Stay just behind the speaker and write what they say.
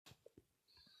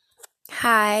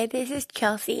Hi, this is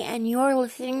Chelsea, and you're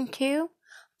listening to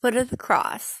Foot of the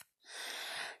Cross.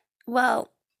 Well,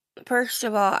 first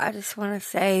of all, I just want to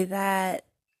say that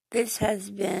this has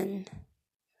been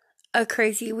a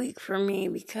crazy week for me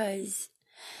because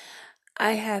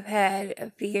I have had a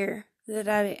fear that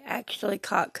I actually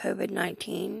caught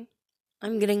COVID-19.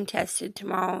 I'm getting tested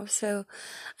tomorrow, so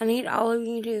I need all of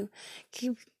you to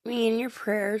keep me in your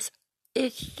prayers.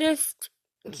 It's just,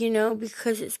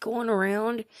 because it's going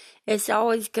around, it's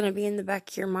always going to be in the back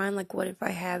of your mind, like, what if I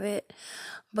have it?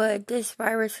 But this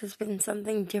virus has been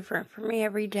something different for me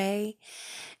every day.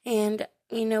 And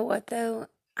you know what, though?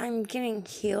 I'm getting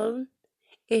healed.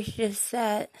 It's just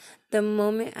that the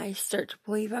moment I start to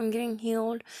believe I'm getting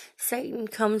healed, Satan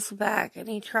comes back and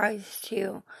he tries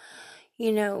to,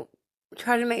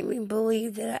 try to make me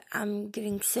believe that I'm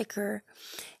getting sicker.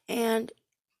 And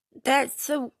that's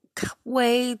a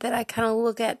way that I kind of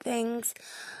look at things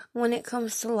when it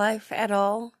comes to life at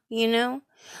all,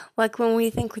 Like when we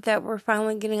think that we're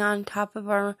finally getting on top of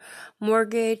our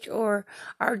mortgage or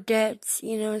our debts,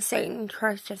 Satan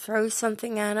tries to throw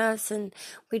something at us and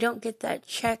we don't get that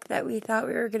check that we thought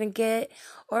we were going to get,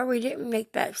 or we didn't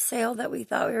make that sale that we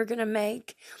thought we were going to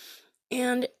make.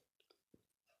 And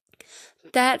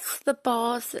that's the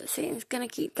balls that Satan's gonna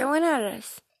keep throwing at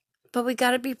us. But we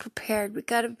gotta be prepared. We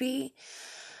gotta be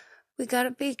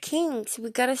kings. We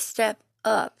gotta step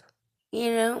up. We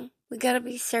gotta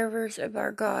be servers of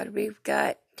our God. We've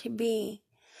got to be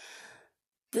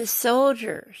the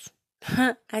soldiers.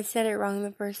 I said it wrong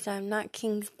the first time. Not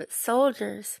kings, but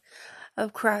soldiers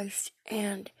of Christ.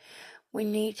 And we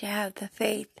need to have the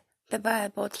faith the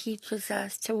Bible teaches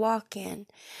us to walk in.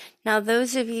 Now,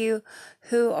 those of you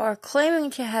who are claiming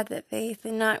to have that faith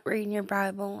and not reading your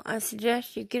Bible, I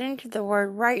suggest you get into the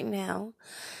Word right now,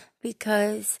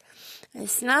 because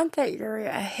it's not that you're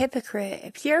a hypocrite.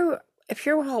 If you're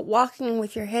walking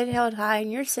with your head held high and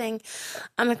you're saying,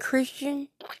 I'm a Christian,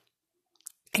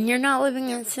 and you're not living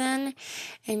in sin,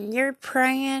 and you're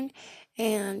praying,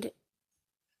 and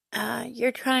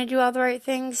you're trying to do all the right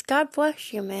things, God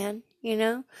bless you, man,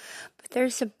 But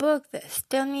there's a book that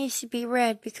still needs to be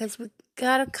read, because we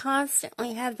gotta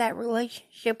constantly have that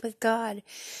relationship with God.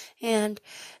 And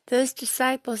those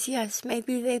disciples, yes,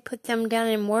 maybe they put them down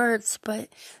in words, but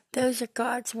those are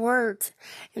God's words.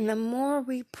 And the more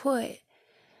we put,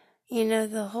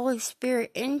 the Holy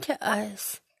Spirit into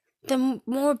us, the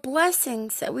more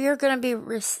blessings that we are going to be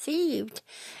received.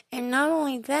 And not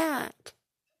only that,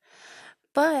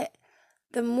 but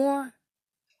the more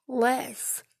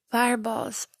less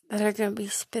fireballs that are going to be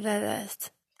spit at us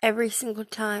every single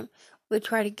time we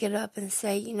try to get up and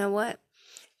say, you know what,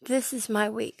 this is my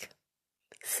week.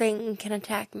 Satan can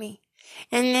attack me.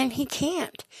 And then he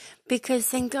can't, because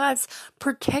then God's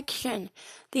protection,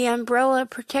 the umbrella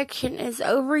protection, is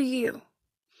over you.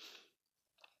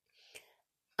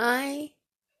 I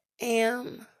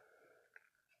am,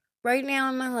 right now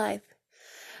in my life,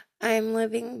 I am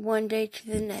living one day to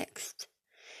the next.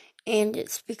 And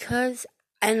it's because,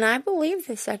 and I believe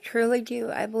this, I truly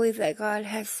do. I believe that God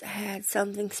has had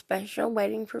something special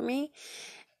waiting for me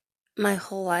my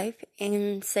whole life,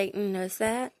 and Satan knows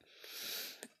that.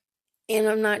 And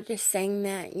I'm not just saying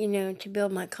that, to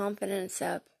build my confidence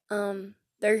up.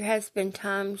 There has been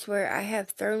times where I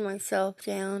have thrown myself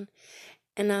down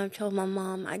and I've told my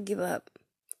mom, I give up.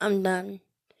 I'm done.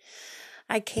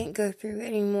 I can't go through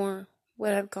anymore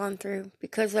what I've gone through,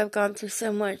 because I've gone through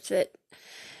so much that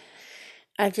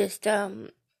I just,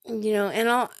 and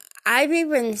I've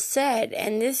even said,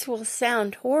 and this will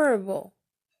sound horrible,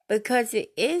 because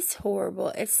it is horrible.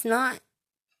 It's not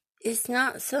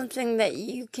something that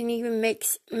you can even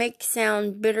make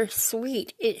sound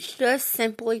bittersweet. It's just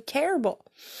simply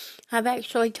terrible. I've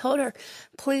actually told her,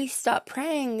 please stop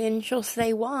praying, and she'll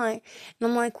say, why? And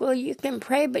I'm like, well, you can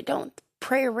pray, but don't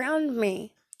pray around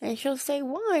me. And she'll say,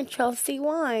 why, Chelsea,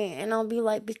 why? And I'll be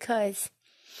like, because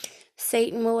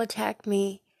Satan will attack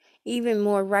me even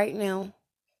more right now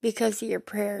because of your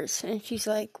prayers. And she's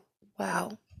like,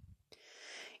 wow,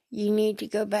 you need to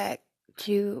go back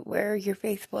to where your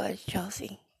faith was,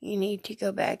 Chelsea. You need to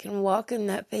go back and walk in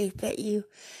that faith that you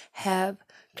have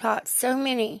taught so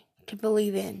many to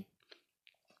believe in.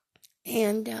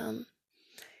 And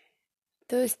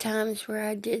those times where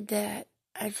I did that,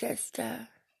 I just,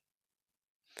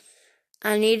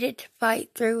 I needed to fight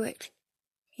through it,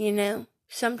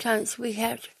 Sometimes we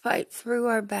have to fight through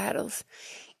our battles,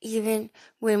 even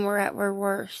when we're at our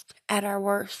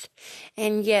worst.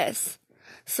 And yes,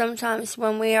 sometimes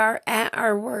when we are at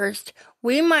our worst,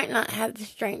 we might not have the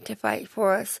strength to fight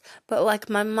for us, but like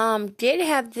my mom did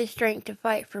have the strength to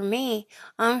fight for me,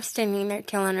 I'm standing there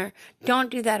telling her, don't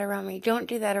do that around me, don't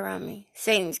do that around me.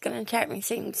 Satan's gonna attack me,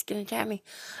 Satan's gonna attack me.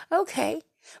 Okay,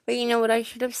 but you know what I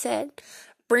should have said?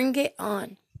 Bring it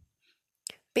on.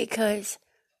 Because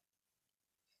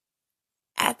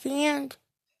at the end,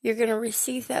 you're gonna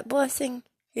receive that blessing,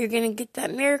 you're gonna get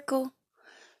that miracle,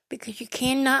 because you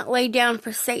cannot lay down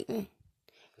for Satan.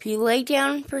 If you lay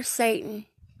down for Satan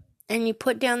and you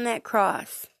put down that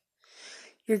cross,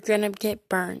 you're going to get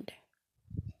burned.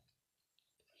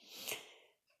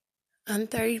 I'm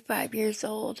 35 years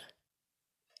old,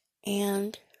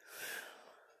 and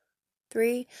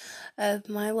 3 of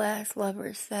my last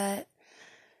lovers, that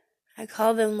I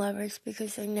call them lovers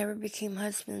because they never became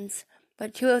husbands,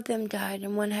 but 2 of them died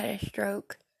and one had a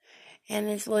stroke and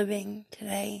is living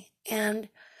today. And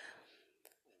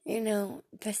you know,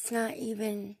 that's not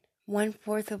even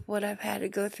 1/4 of what I've had to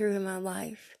go through in my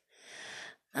life.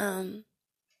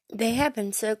 They have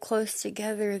been so close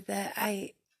together that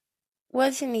I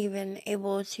wasn't even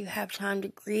able to have time to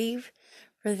grieve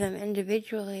for them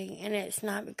individually. And it's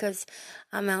not because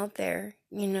I'm out there,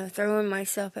 you know, throwing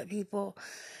myself at people.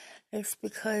 It's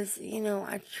because, you know,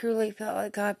 I truly felt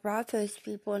like God brought those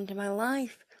people into my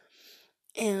life.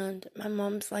 And my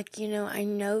mom's like, you know, I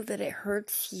know that it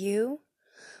hurts you,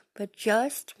 but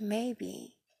just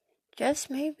maybe,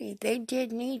 they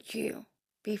did need you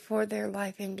before their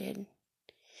life ended.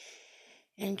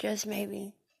 And just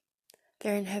maybe,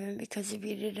 they're in heaven because of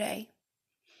you today.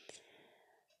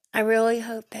 I really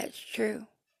hope that's true.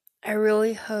 I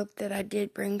really hope that I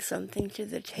did bring something to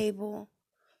the table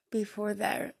before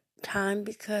that time,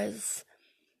 because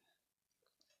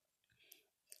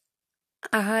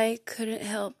I couldn't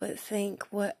help but think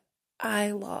what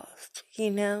I lost, you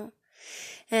know?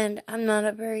 And I'm not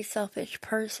a very selfish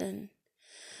person,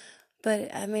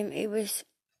 but I mean, it was,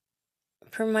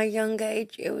 for my young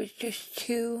age, it was just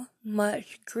too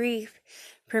much grief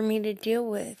for me to deal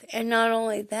with. And not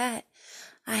only that,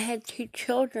 I had 2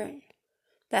 children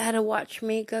that had to watch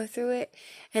me go through it,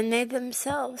 and they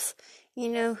themselves, you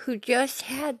know, who just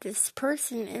had this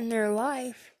person in their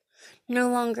life, no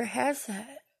longer has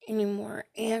that anymore.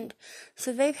 And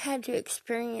so they've had to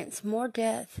experience more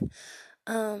death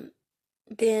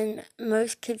than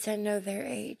most kids I know their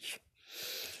age.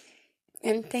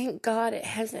 And thank God it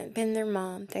hasn't been their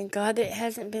mom. Thank God it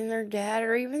hasn't been their dad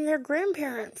or even their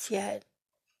grandparents yet.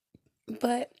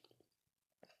 But,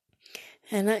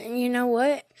 and you know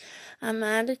what? I'm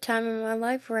at a time in my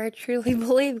life where I truly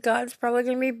believe God's probably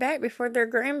going to be back before their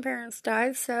grandparents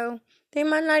die. So they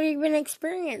might not even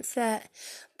experience that.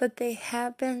 But they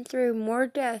have been through more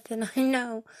death than I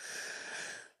know,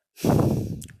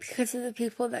 because of the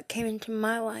people that came into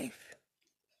my life.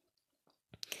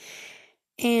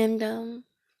 And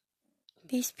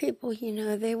these people, you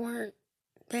know, they weren't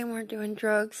doing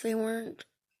drugs, they weren't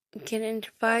getting into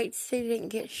fights, they didn't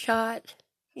get shot,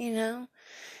 you know.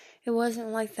 It wasn't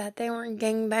like that. They weren't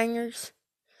gangbangers.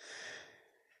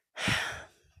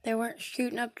 They weren't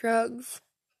shooting up drugs.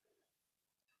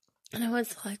 And I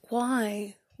was like,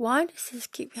 why? Why does this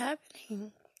keep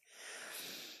happening?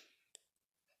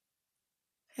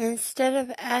 And instead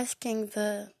of asking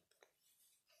the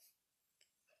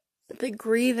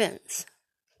grievance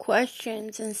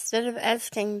questions, instead of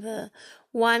asking the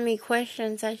why me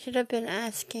questions, I should have been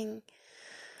asking,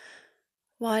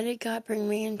 why did God bring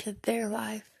me into their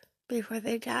life before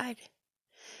they died?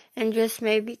 And just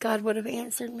maybe God would have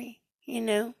answered me, you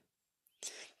know?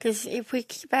 Because if we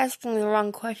keep asking the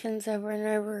wrong questions over and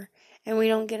over and we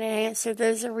don't get an answer,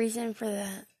 there's a reason for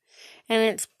that. And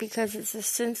it's because it's a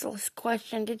senseless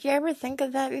question. Did you ever think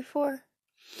of that before?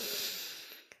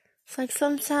 It's like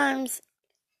sometimes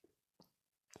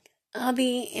I'll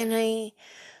be in a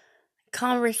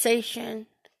conversation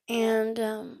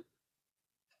and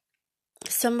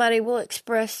somebody will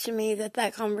express to me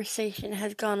that conversation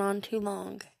has gone on too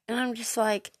long. And I'm just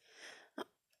like,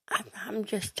 I'm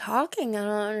just talking. I don't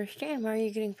understand. Why are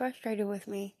you getting frustrated with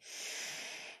me?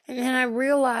 And then I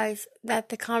realize that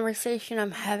the conversation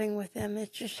I'm having with them is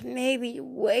just maybe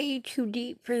way too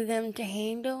deep for them to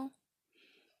handle.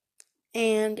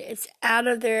 And it's out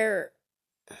of their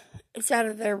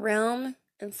realm.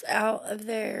 It's out of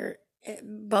their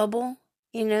bubble,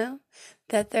 you know,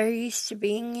 that they're used to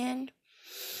being in.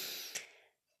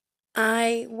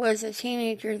 I was a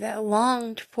teenager that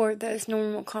longed for those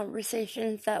normal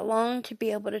conversations, that longed to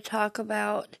be able to talk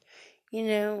about, you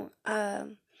know,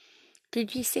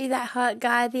 did you see that hot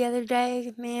guy the other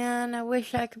day? Man, I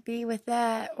wish I could be with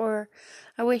that. Or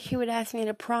I wish he would ask me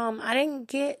to prom. I didn't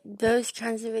get those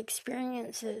kinds of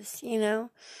experiences, you know.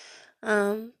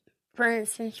 For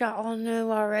instance, y'all all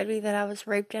know already that I was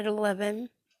raped at 11.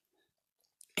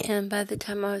 And by the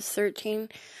time I was 13,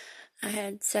 I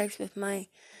had sex with my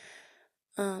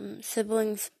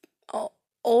siblings'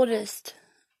 oldest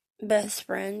best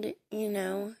friend, you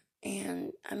know.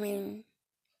 And, I mean,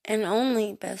 and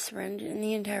only best friend in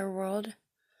the entire world.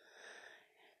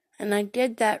 And I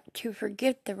did that to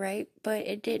forget the rape, but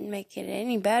it didn't make it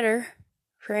any better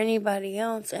for anybody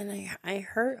else. And I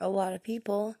hurt a lot of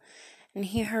people, and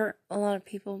he hurt a lot of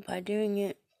people by doing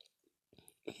it.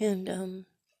 And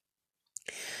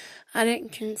I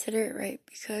didn't consider it rape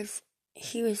because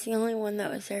he was the only one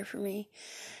that was there for me.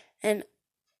 And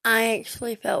I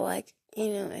actually felt like, you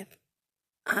know, if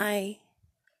I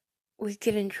would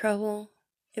get in trouble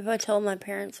if I told my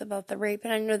parents about the rape.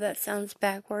 And I know that sounds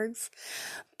backwards,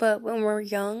 but when we're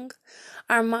young,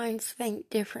 our minds think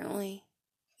differently,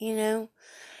 you know.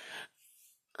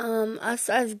 Us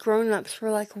as grown-ups were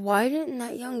like, why didn't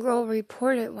that young girl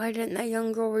report it? Why didn't that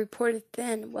young girl report it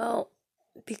then? Well,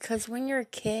 because when you're a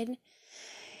kid,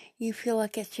 you feel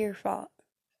like it's your fault.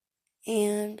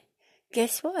 And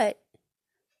guess what?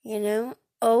 You know,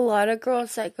 a lot of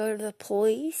girls that go to the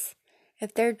police,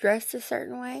 if they're dressed a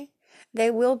certain way, they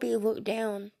will be looked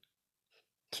down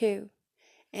too.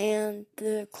 And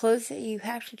the clothes that you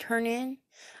have to turn in,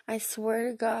 I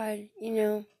swear to God, you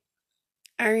know,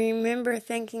 I remember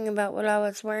thinking about what I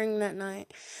was wearing that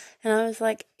night. And I was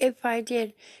like, if I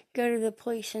did go to the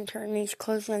police and turn these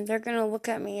clothes in, they're going to look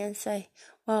at me and say,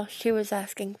 well, she was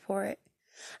asking for it.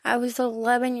 I was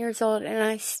 11 years old, and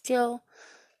I still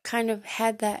kind of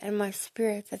had that in my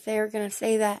spirit that they were going to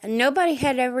say that. And nobody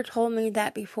had ever told me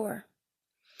that before.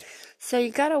 So you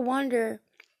got to wonder,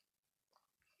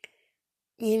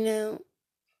 you know,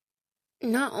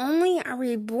 not only are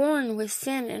we born with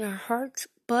sin in our hearts,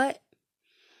 but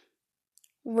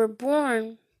we're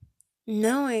born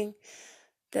knowing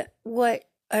that what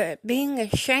being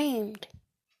ashamed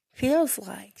feels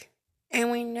like.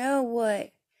 And we know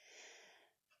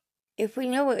if we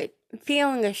know what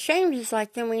feeling ashamed is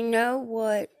like, then we know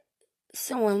what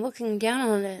someone looking down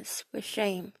on us with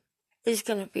shame is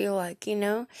going to feel like, you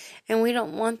know? And we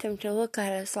don't want them to look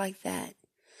at us like that.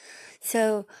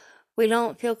 So we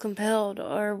don't feel compelled,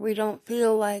 or we don't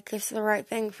feel like it's the right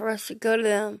thing for us to go to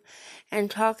them and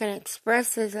talk and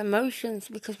express those emotions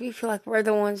because we feel like we're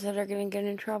the ones that are going to get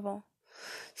in trouble.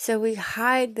 So we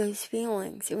hide those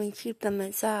feelings and we keep them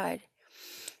inside.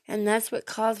 And that's what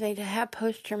caused me to have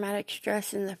post-traumatic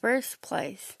stress in the first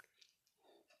place.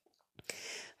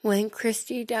 When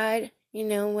Christy died, you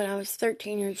know, when I was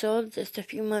 13 years old, just a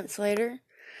few months later,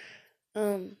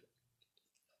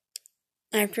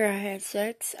 after I had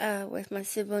sex with my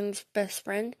sibling's best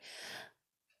friend,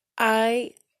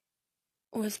 I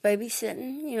was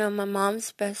babysitting, you know, my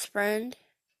mom's best friend,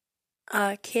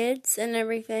 kids and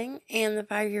everything, and the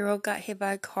 5-year-old got hit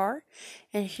by a car,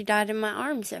 and she died in my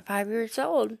arms at 5 years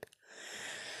old.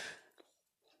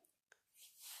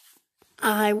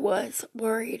 I was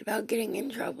worried about getting in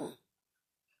trouble.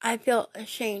 I felt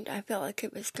ashamed. I felt like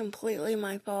it was completely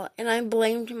my fault, and I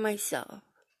blamed myself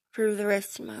for the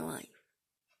rest of my life.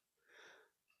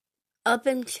 Up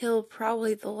until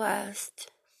probably the last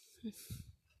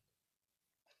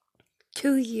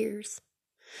 2 years,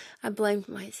 I blamed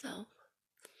myself.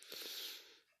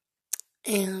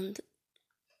 And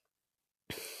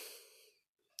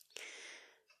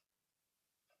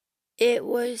it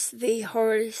was the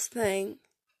hardest thing.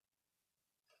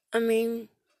 I mean,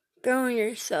 throwing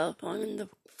yourself on the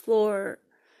floor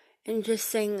and just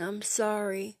saying, I'm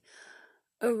sorry,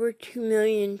 over 2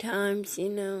 million times, you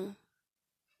know.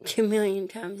 2 million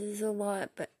times is a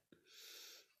lot, but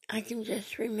I can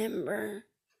just remember,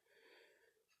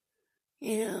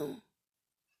 you know,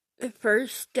 the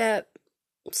first step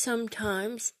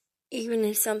sometimes, even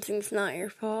if something's not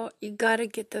your fault, you gotta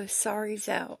get those sorries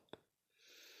out.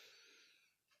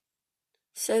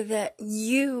 So that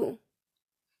you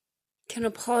can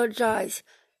apologize,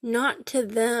 not to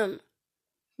them,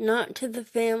 not to the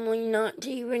family, not to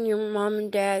even your mom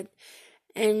and dad,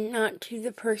 and not to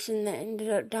the person that ended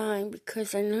up dying,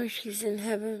 because I know she's in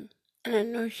heaven, and I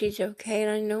know she's okay,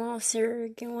 and I know I'll see her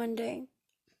again one day.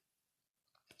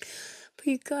 But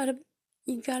you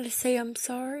gotta say I'm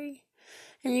sorry,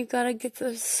 and you gotta get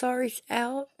those sorries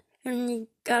out, and you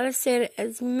gotta say it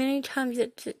as many times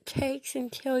as it takes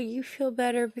until you feel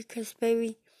better, because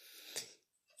baby,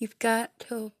 you've got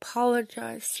to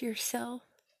apologize to yourself,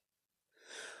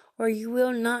 or you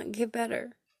will not get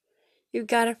better. You've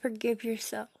got to forgive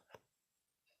yourself.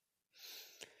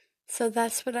 So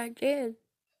that's what I did,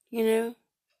 you know.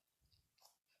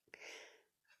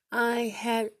 I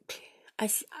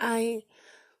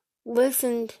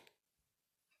listened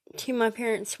to my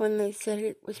parents when they said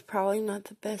it was probably not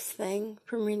the best thing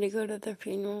for me to go to the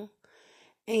funeral.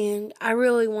 And I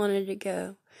really wanted to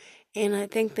go. And I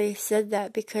think they said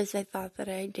that because they thought that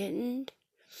I didn't.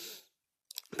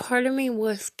 Part of me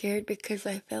was scared because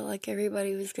I felt like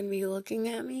everybody was going to be looking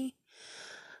at me.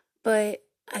 But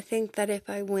I think that if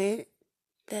I went,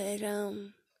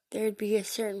 that there'd be a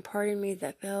certain part of me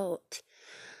that felt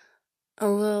a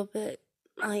little bit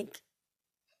like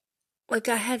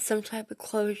I had some type of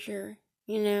closure,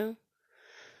 you know?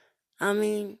 I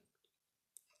mean,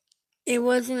 it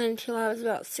wasn't until I was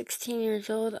about 16 years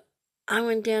old, I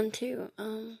went down to,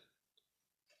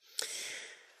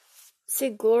 see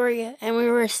Gloria, and we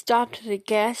were stopped at a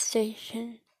gas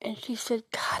station, and she said,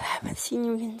 God, I haven't seen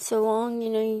you in so long, you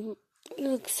know, you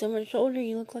look so much older,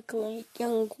 you look like a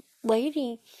young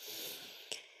lady.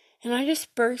 And I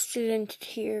just bursted into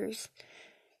tears.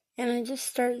 And I just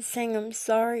started saying I'm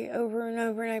sorry over and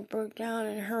over, and I broke down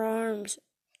in her arms.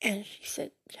 And she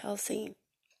said, Chelsea,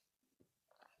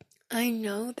 I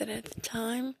know that at the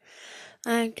time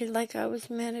I acted like I was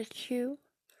mad at you,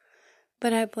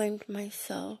 but I blamed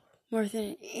myself more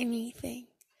than anything.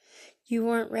 You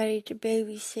weren't ready to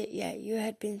babysit yet. You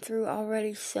had been through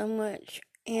already so much,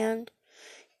 and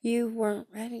you weren't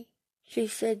ready. She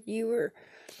said you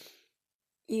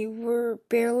were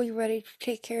barely ready to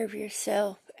take care of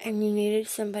yourself, and you needed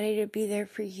somebody to be there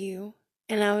for you.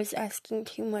 And I was asking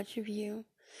too much of you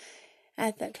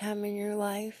at that time in your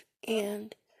life.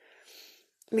 And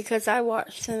because I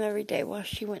watched them every day while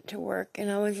she went to work,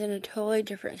 and I was in a totally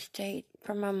different state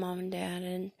from my mom and dad.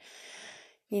 And,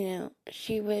 you know,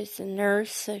 she was a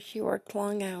nurse, so she worked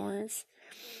long hours.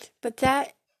 But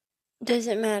that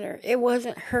doesn't matter. It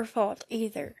wasn't her fault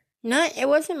either. It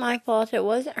wasn't my fault. It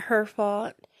wasn't her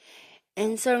fault.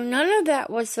 And so none of that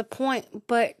was the point,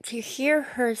 but to hear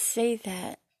her say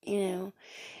that, you know,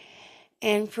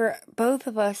 and for both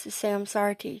of us to say I'm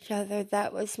sorry to each other,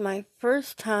 that was my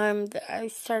first time that I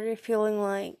started feeling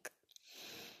like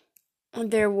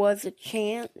there was a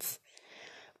chance.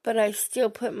 But I still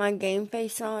put my game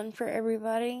face on for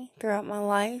everybody throughout my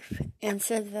life and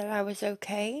said that I was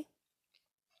okay.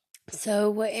 So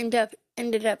what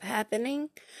ended up happening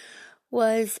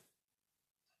was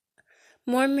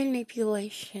more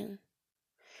manipulation.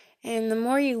 And the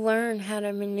more you learn how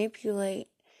to manipulate,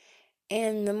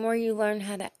 and the more you learn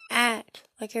how to act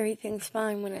like everything's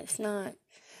fine when it's not,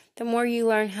 the more you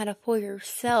learn how to fool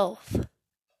yourself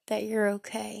that you're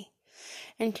okay.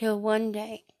 Until one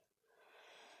day,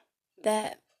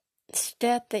 that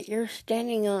step that you're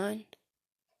standing on,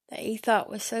 that you thought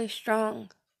was so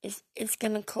strong, is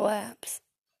going to collapse.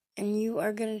 And you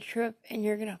are going to trip, and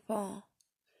you're going to fall.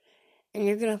 And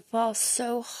you're going to fall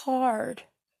so hard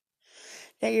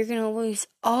that you're going to lose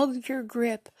all your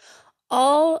grip,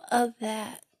 all of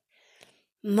that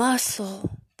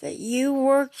muscle that you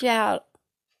worked out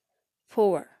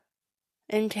for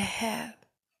and to have.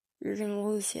 You're going to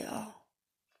lose it all.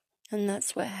 And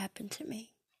that's what happened to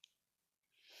me.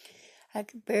 I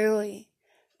could barely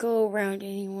go around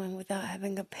anyone without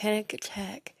having a panic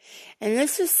attack. And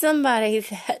this is somebody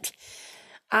that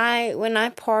when I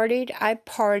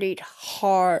partied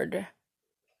hard.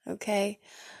 Okay?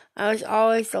 I was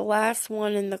always the last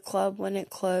one in the club when it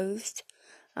closed.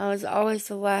 I was always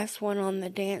the last one on the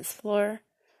dance floor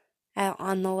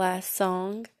on the last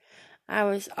song. I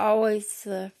was always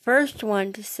the first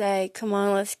one to say, come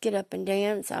on, let's get up and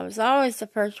dance. I was always the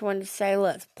first one to say,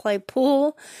 let's play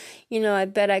pool. You know, I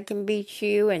bet I can beat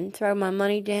you, and throw my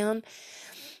money down.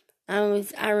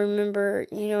 I remember,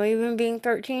 you know, even being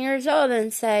 13 years old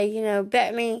and say, you know,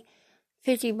 bet me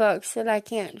 $50 that I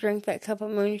can't drink that cup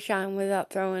of moonshine without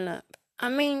throwing up. I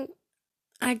mean,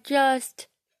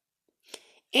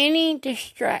 any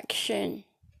distraction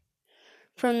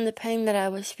from the pain that I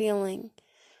was feeling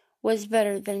was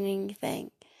better than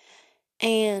anything.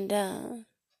 And I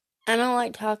don't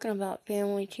like talking about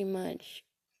family too much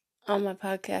on my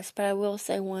podcast, but I will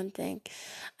say one thing.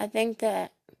 I think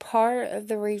that part of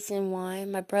the reason why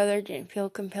my brother didn't feel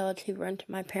compelled to run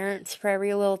to my parents for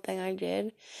every little thing I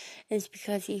did is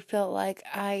because he felt like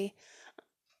I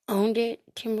owned it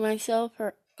to myself,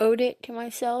 or owed it to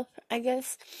myself, I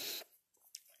guess,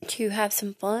 to have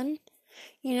some fun,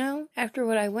 you know, after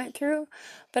what I went through.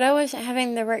 But I wasn't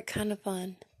having the right kind of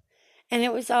fun. And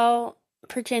it was all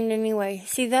pretend anyway.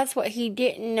 See, that's what he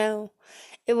didn't know.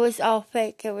 It was all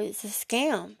fake. It was a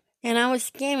scam. And I was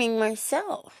scamming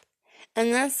myself.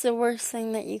 And that's the worst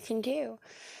thing that you can do.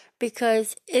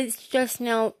 because it's just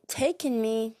now taken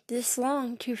me this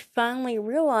long to finally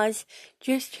realize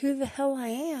just who the hell I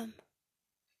am.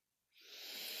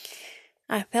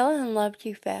 I fell in love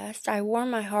too fast. I wore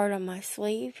my heart on my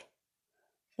sleeve.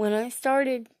 When I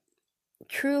started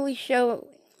truly showing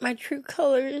my true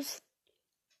colors,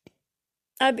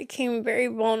 I became very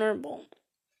vulnerable.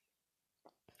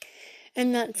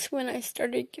 And that's when I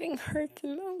started getting hurt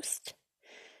the most.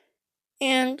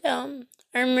 And I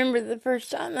remember the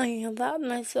first time I allowed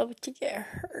myself to get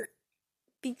hurt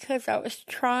because I was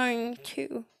trying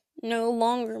to no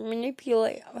longer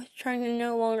manipulate. I was trying to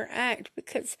no longer act,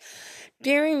 because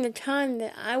during the time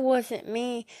that I wasn't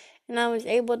me and I was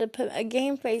able to put a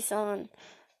game face on,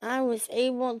 I was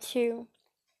able to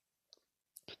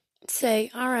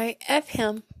say, alright, F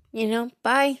him,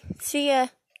 bye, see ya,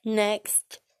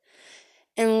 next.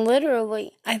 And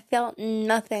literally, I felt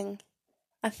nothing.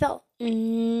 And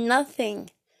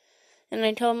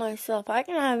I told myself, I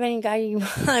can have any guy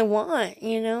I want,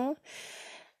 And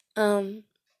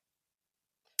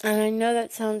I know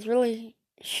that sounds really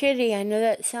shitty. I know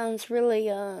that sounds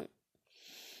really,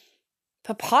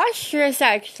 preposterous,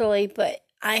 actually, but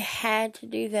I had to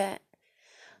do that.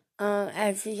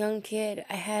 As a young kid,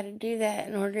 I had to do that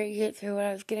in order to get through what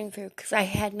I was getting through, because I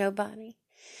had nobody.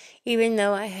 Even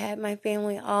though I had my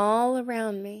family all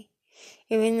around me,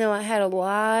 even though I had a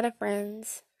lot of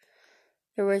friends,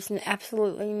 there was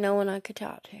absolutely no one I could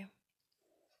talk to.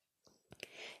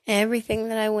 And everything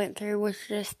that I went through was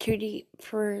just too deep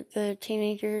for the other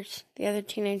teenagers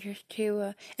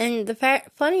to, and the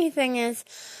funny thing is,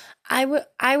 I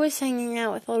was hanging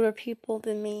out with older people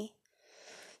than me.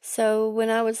 So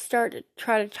when I would start to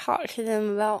try to talk to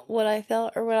them about what I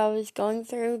felt or what I was going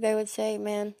through, they would say,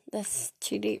 man, that's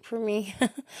too deep for me.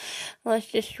 Let's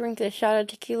just drink a shot of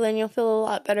tequila and you'll feel a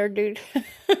lot better, dude.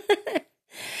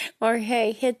 Or,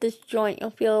 hey, hit this joint,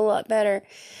 you'll feel a lot better.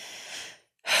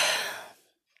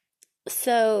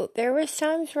 So there was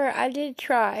times where I did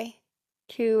try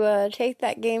to take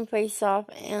that game face off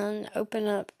and open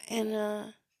up,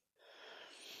 and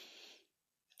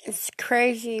it's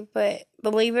crazy, but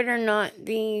believe it or not,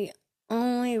 the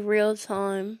only real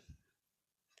time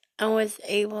I was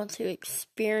able to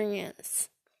experience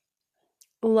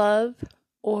love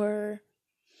or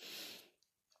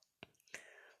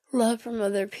love from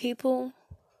other people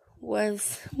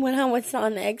was when I was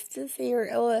on ecstasy or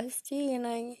LSD, and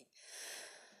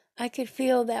I could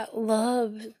feel that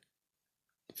love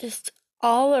just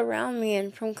all around me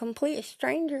and from complete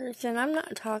strangers. And I'm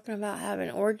not talking about having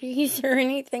orgies or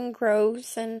anything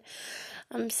gross, and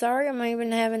I'm sorry I'm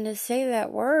even having to say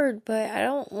that word, but I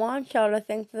don't want y'all to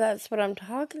think that that's what I'm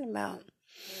talking about.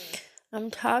 I'm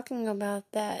talking about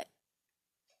that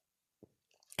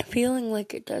feeling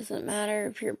like it doesn't matter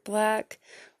if you're black,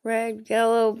 red,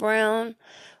 yellow, brown,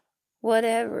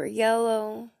 whatever,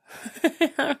 yellow.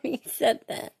 I already said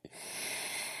that.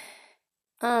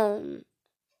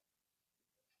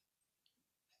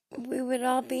 We would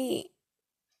all be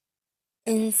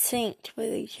in sync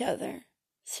with each other.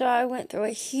 So I went through a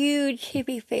huge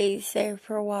hippie phase there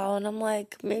for a while, and I'm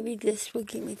like, maybe this will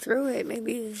get me through it.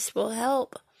 Maybe this will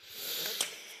help.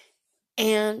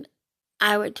 And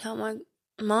I would tell my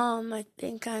mom, I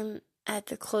think I'm at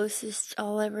the closest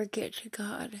I'll ever get to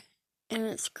God. And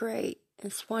it's great.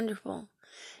 It's wonderful.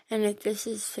 And if this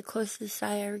is the closest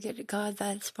I ever get to God,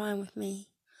 that's fine with me.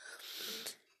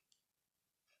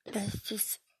 That's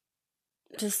just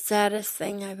the saddest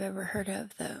thing I've ever heard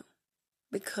of, though.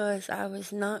 Because I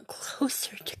was not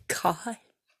closer to God.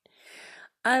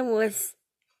 I was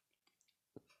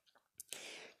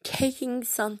taking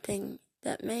something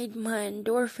that made my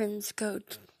endorphins go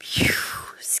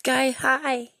sky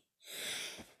high.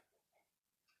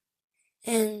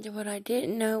 And what I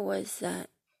didn't know was that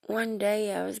one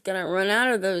day I was gonna run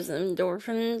out of those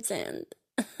endorphins, and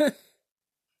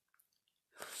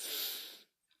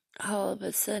all of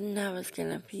a sudden I was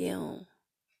gonna feel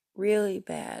really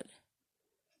bad.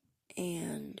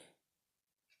 And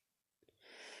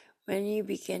when you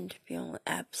begin to feel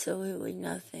absolutely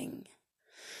nothing,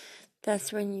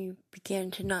 that's when you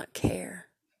begin to not care.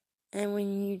 And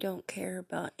when you don't care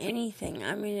about anything,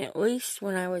 I mean, at least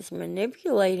when I was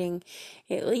manipulating,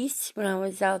 at least when I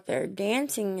was out there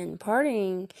dancing and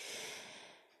partying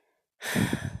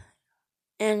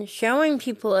and showing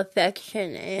people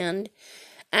affection and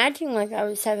acting like I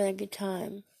was having a good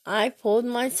time, I pulled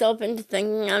myself into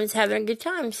thinking I was having a good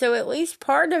time. So at least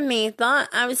part of me thought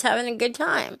I was having a good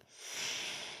time.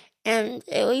 And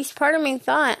at least part of me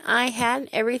thought I had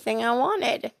everything I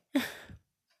wanted.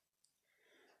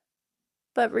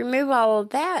 But remove all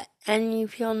of that, and you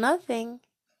feel nothing.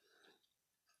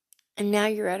 And now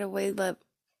you're at a way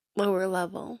lower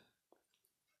level.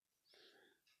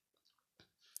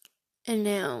 And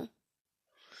now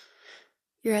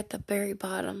you're at the very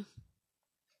bottom.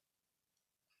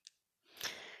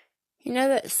 You know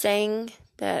that saying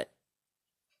that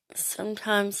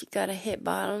sometimes you gotta hit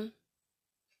bottom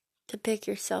to pick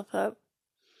yourself up?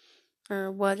 Or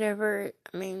whatever.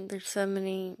 I mean, there's so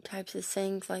many types of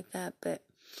sayings like that, but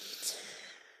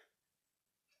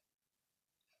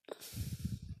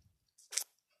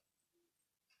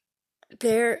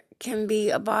there can be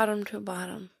a bottom to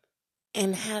bottom.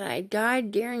 And had I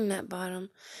died during that bottom,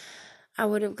 I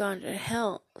would have gone to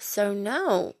hell. So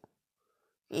no,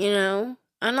 I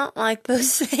don't like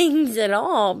those things at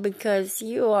all, because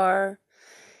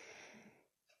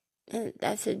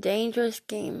that's a dangerous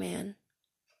game, man.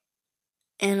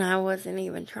 And I wasn't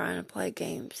even trying to play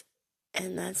games.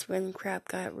 And that's when crap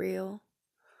got real.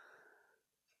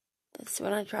 That's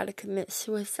when I tried to commit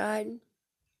suicide.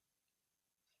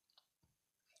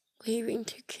 Leaving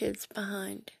 2 kids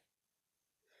behind.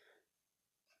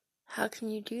 How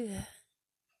can you do that?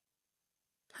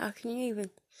 How can you even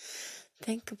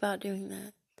think about doing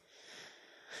that?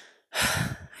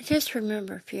 I just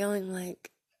remember feeling like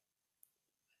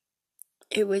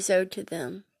it was owed to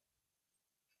them.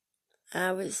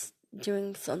 I was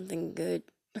doing something good.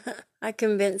 I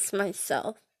convinced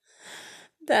myself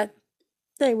that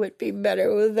they would be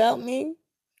better without me.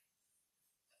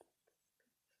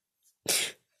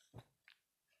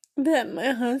 That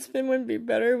my husband would be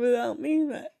better without me.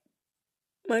 That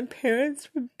my parents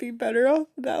would be better off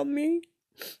without me.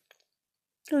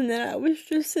 And that I was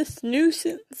just this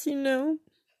nuisance,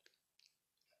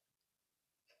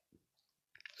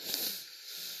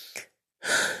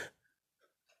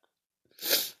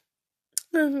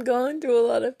 I'm going through a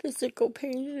lot of physical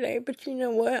pain today, but you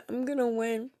know what? I'm gonna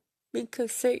win,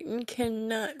 because Satan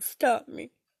cannot stop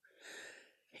me.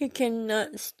 He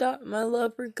cannot stop my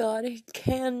love for God. He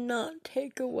cannot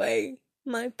take away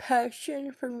my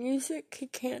passion for music. He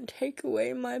can't take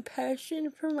away my passion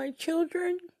for my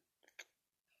children.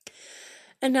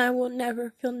 And I will never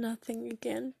feel nothing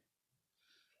again.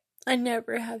 I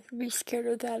never have to be scared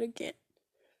of that again.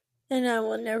 And I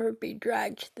will never be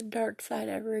dragged to the dark side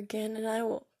ever again. And I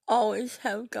will always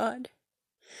have God.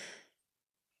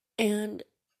 And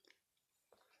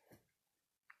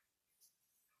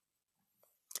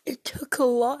it took a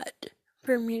lot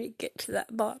for me to get to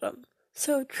that bottom.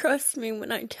 So trust me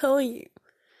when I tell you,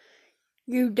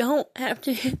 you don't have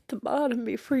to hit the bottom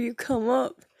before you come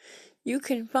up. You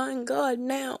can find God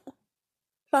now.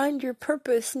 Find your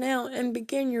purpose now and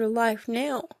begin your life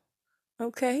now.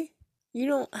 Okay? You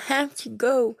don't have to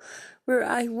go where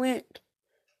I went.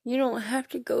 You don't have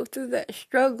to go through that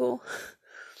struggle.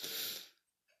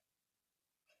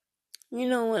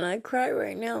 When I cry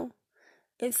right now,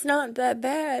 it's not that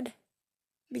bad,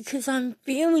 because I'm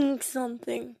feeling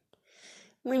something.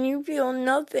 When you feel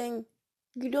nothing,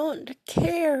 you don't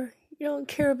care. You don't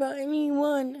care about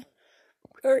anyone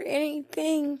or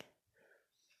anything.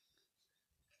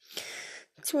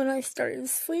 That's when I started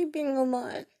sleeping a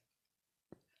lot.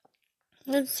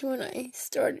 That's when I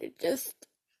started just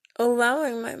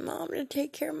allowing my mom to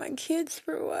take care of my kids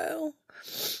for a while.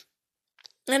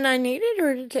 And I needed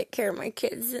her to take care of my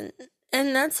kids,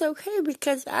 and that's okay,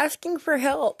 because asking for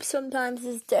help sometimes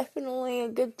is definitely a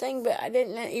good thing, but I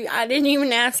didn't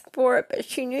even ask for it, but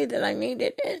she knew that I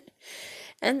needed it,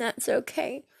 and that's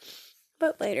okay.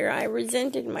 But later I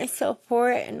resented myself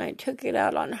for it, and I took it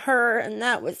out on her, and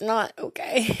that was not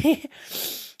okay.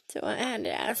 So I had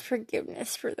to ask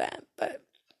forgiveness for that. But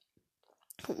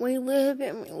we live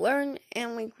and we learn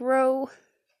and we grow.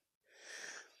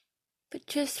 But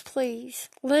just please,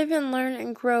 live and learn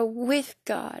and grow with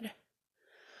God.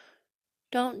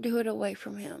 Don't do it away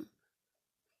from Him,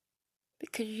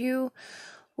 because you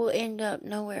will end up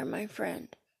nowhere, my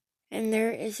friend. And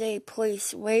there is a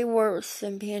place way worse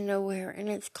than being nowhere, and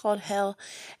it's called hell.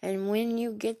 And when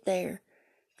you get there,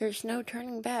 there's no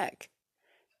turning back.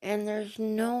 And there's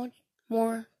no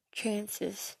more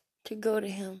chances to go to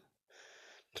Him,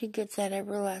 to get that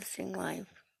everlasting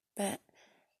life, that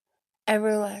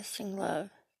everlasting love,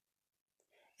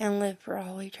 and live for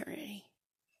all eternity.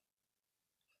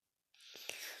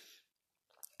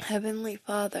 Heavenly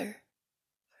Father,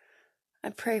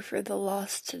 I pray for the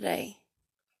lost today.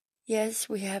 Yes,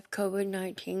 we have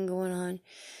COVID-19 going on.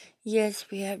 Yes,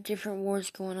 we have different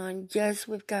wars going on. Yes,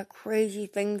 we've got crazy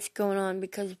things going on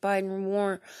because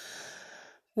Biden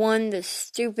won the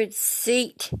stupid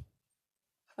seat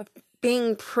of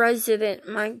being president.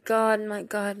 My God, my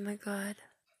God, my God.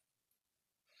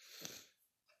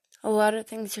 A lot of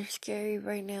things are scary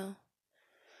right now.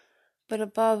 But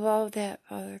above all that,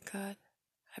 Father God,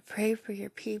 I pray for your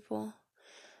people.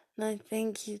 And I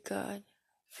thank you, God.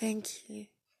 Thank you.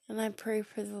 And I pray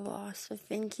for the lost. I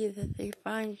thank you that they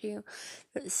find you.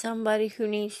 That somebody who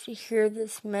needs to hear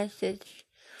this message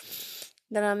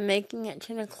that I'm making at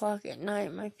 10 o'clock at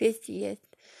night, my 50th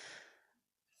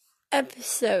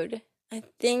episode. I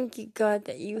thank you, God,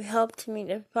 that you helped me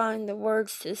to find the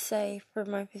words to say for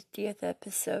my 50th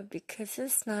episode, because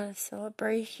it's not a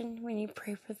celebration when you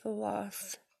pray for the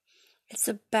lost. It's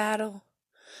a battle.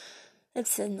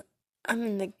 I'm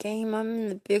in the game. I'm in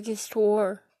the biggest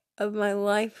war of my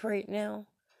life right now.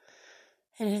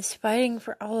 And it's fighting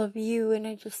for all of you. And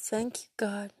I just thank you,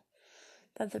 God,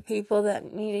 that the people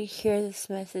that need to hear this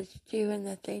message do, and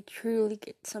that they truly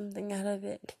get something out of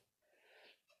it.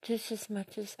 Just as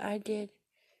much as I did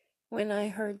when I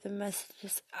heard the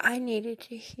messages I needed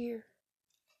to hear.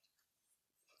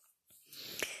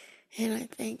 And I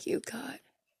thank you, God,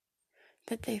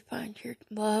 that they find your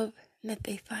love and that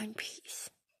they find peace.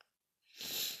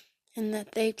 And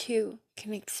that they too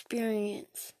can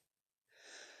experience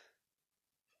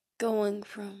going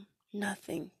from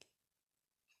nothing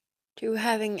to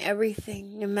having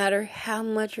everything, no matter how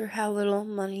much or how little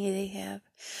money they have,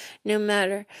 no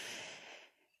matter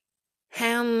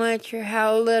how much or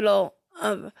how little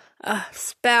of a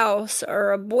spouse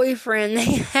or a boyfriend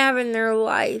they have in their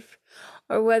life,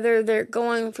 or whether they're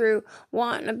going through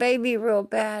wanting a baby real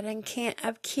bad and can't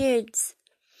have kids.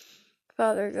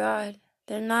 Father God,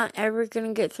 they're not ever going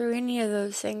to get through any of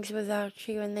those things without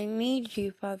you, and they need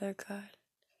you, Father God.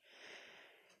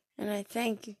 And I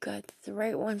thank you, God, that the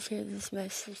right ones hear this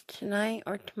message tonight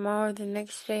or tomorrow or the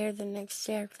next day or the next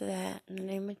day after that, in the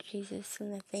name of Jesus,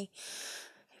 and that they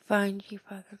find you,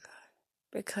 Father God,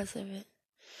 because of it.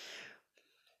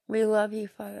 We love you,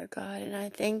 Father God, and I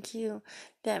thank you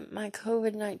that my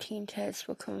COVID-19 test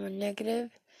will come negative,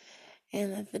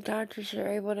 and that the doctors are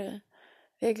able to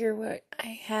figure what I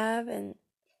have and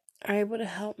are able to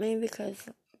help me, because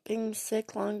being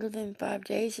sick longer than 5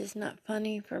 days is not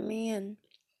funny for me. And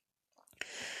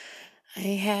I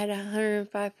had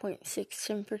 105.6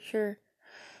 temperature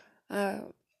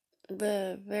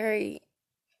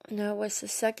it was the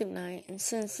second night, and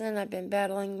since then I've been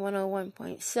battling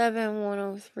 101.7,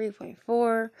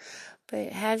 103.4, but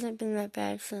it hasn't been that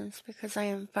bad since, because I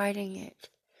am fighting it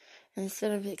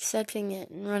instead of accepting it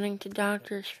and running to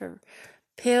doctors for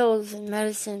pills and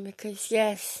medicine, because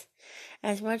yes,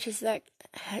 as much as that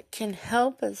can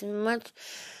help, as much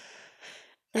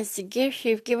as the gift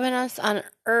you've given us on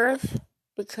earth,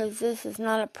 because this is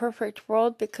not a perfect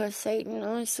world, because Satan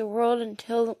owns the world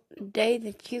until the day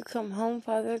that you come home,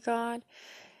 Father God,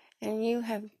 and you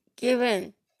have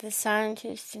given the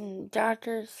scientists and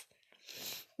doctors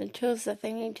the tools that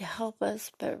they need to help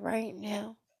us. But right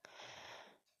now,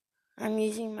 I'm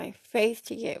using my faith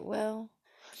to get well,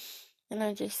 and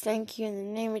I just thank you in the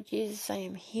name of Jesus. I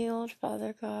am healed,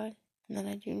 Father God, and that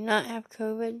I do not have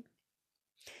COVID.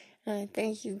 And I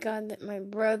thank you, God, that my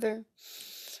brother,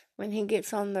 when he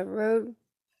gets on the road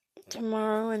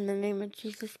tomorrow, in the name of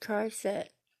Jesus Christ, that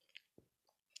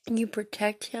you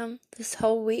protect him this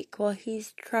whole week while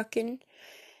he's trucking,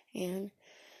 and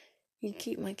you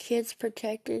keep my kids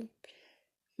protected,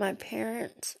 my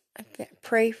parents. I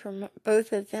pray for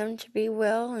both of them to be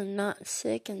well and not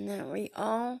sick, and that we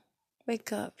all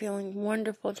wake up feeling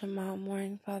wonderful tomorrow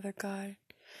morning, Father God,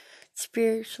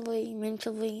 spiritually,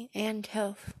 mentally, and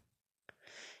health.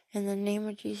 In the name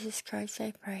of Jesus Christ,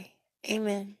 I pray.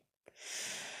 Amen.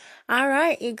 All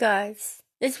right, you guys.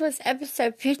 This was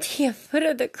episode 50 of Foot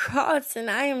of the Cross, and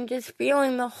I am just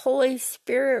feeling the Holy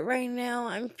Spirit right now.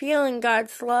 I'm feeling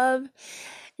God's love.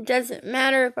 It doesn't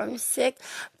matter if I'm sick.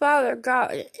 Father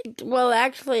God, well,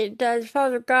 actually it does.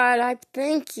 Father God, I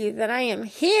thank you that I am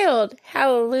healed.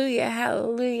 Hallelujah,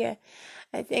 hallelujah.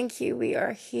 I thank you we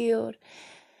are healed.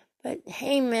 But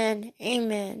amen,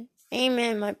 amen.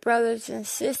 Amen, my brothers and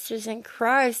sisters in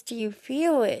Christ. Do you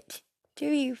feel it? Do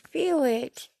you feel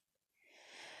it?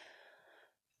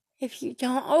 If you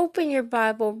don't, open your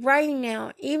Bible right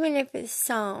now, even if it's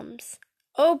Psalms.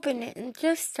 Open it and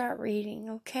just start reading,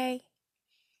 okay?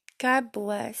 God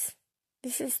bless.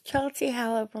 This is Chelsea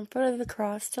Hallow from Foot of the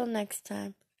Cross. Till next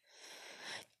time.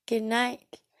 Good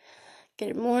night.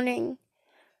 Good morning.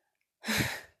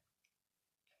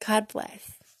 God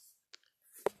bless.